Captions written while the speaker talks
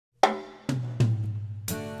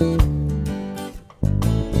So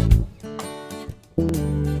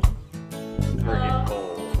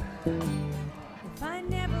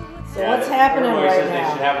what's happening right now? They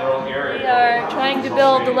should have their own area. We are trying to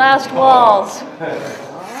build the last walls.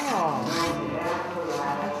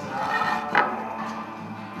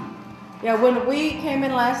 Yeah, when we came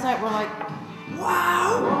in last night, we're like,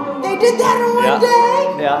 wow, they did that in one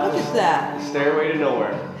day? Yeah. Look at that. Stairway to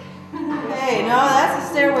nowhere. Hey, no, that's a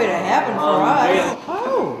stairway to heaven for us.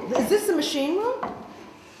 Oh, is this the machine room?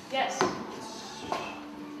 Yes.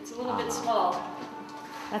 It's a little bit small.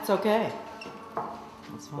 That's okay.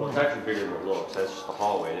 That's fine. Well, it's actually bigger than it looks. That's just the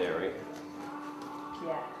hallway there, right?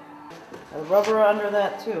 Yeah. A rubber under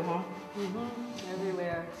that too, huh? Mm-hmm.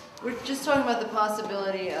 Everywhere. We're just talking about the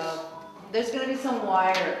possibility of, there's going to be some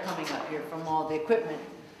wire coming up here from all the equipment,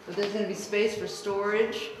 but there's going to be space for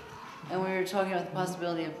storage, and we were talking about the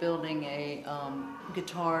possibility of building a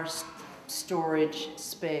guitar storage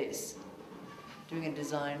space, doing a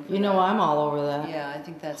design for You know, that. I'm all over that. Yeah, I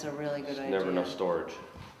think that's a really good idea. Never enough storage.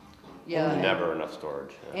 Yeah. Never enough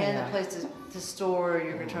storage. Yeah. And a place to store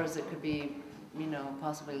your guitars that could be, you know,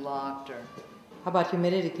 possibly locked or... How about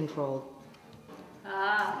humidity controlled?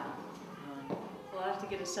 Ah. We'll have to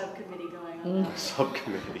get a subcommittee going on that.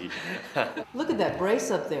 Subcommittee. Look at that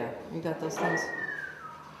brace up there. You got those things.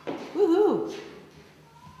 Woohoo!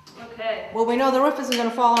 Okay. Well, we know the roof isn't going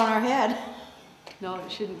to fall on our head. No,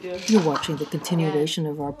 it shouldn't do. You're watching the continuation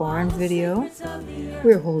of our barn video.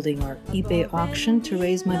 We're holding our eBay auction to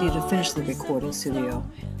raise money to finish the recording studio.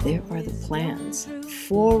 There are the plans.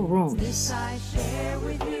 4 rooms.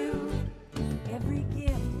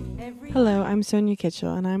 Hello, I'm Sonya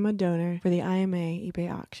Kitchell, and I'm a donor for the IMA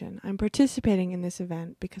eBay auction. I'm participating in this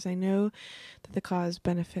event because I know that the cause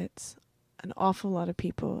benefits an awful lot of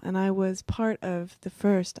people, and I was part of the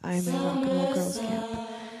first IMA Rock and Roll Girls Camp.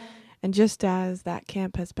 And just as that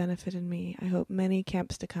camp has benefited me, I hope many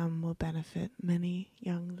camps to come will benefit many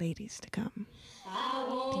young ladies to come.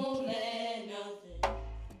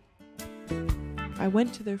 I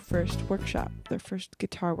went to their first workshop, their first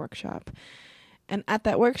guitar workshop. And at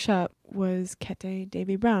that workshop was Kete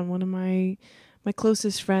Davy Brown, one of my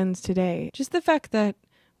closest friends today. Just the fact that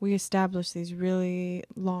we established these really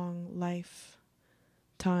long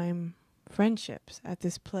lifetime friendships at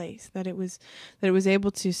this place, that it was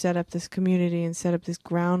able to set up this community and set up this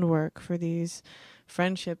groundwork for these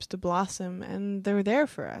friendships to blossom, and they're there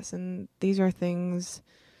for us. And these are things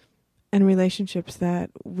and relationships that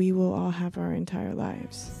we will all have our entire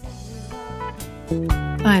lives.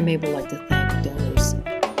 IMA would like to thank donors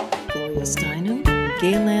Gloria Steinem,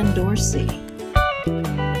 Gaylan Dorsey,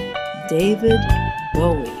 David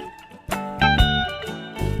Bowie,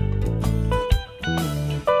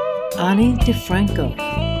 Ani DeFranco,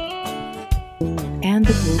 and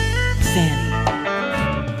the group Fanny.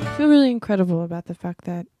 I feel really incredible about the fact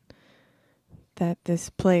that this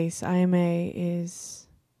place, IMA, is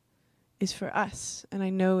for us, and I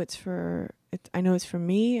know it's for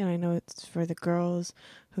me, and I know it's for the girls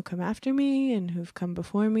who come after me and who've come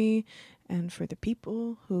before me, and for the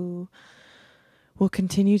people who will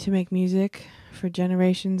continue to make music for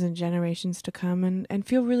generations and generations to come, and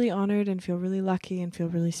feel really honored and feel really lucky and feel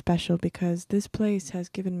really special, because this place has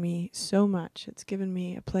given me so much. It's given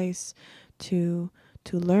me a place to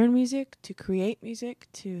learn music, to create music,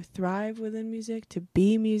 to thrive within music, to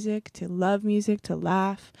be music, to love music, to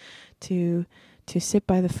laugh, to sit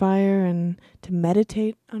by the fire and to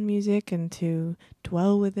meditate on music and to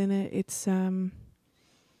dwell within it. It's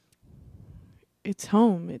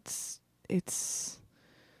home.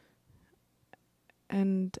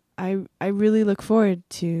 And I really look forward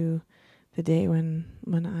to the day when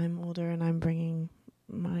I'm older and I'm bringing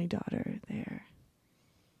my daughter there.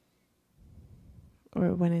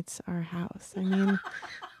 Or when it's our house. I mean,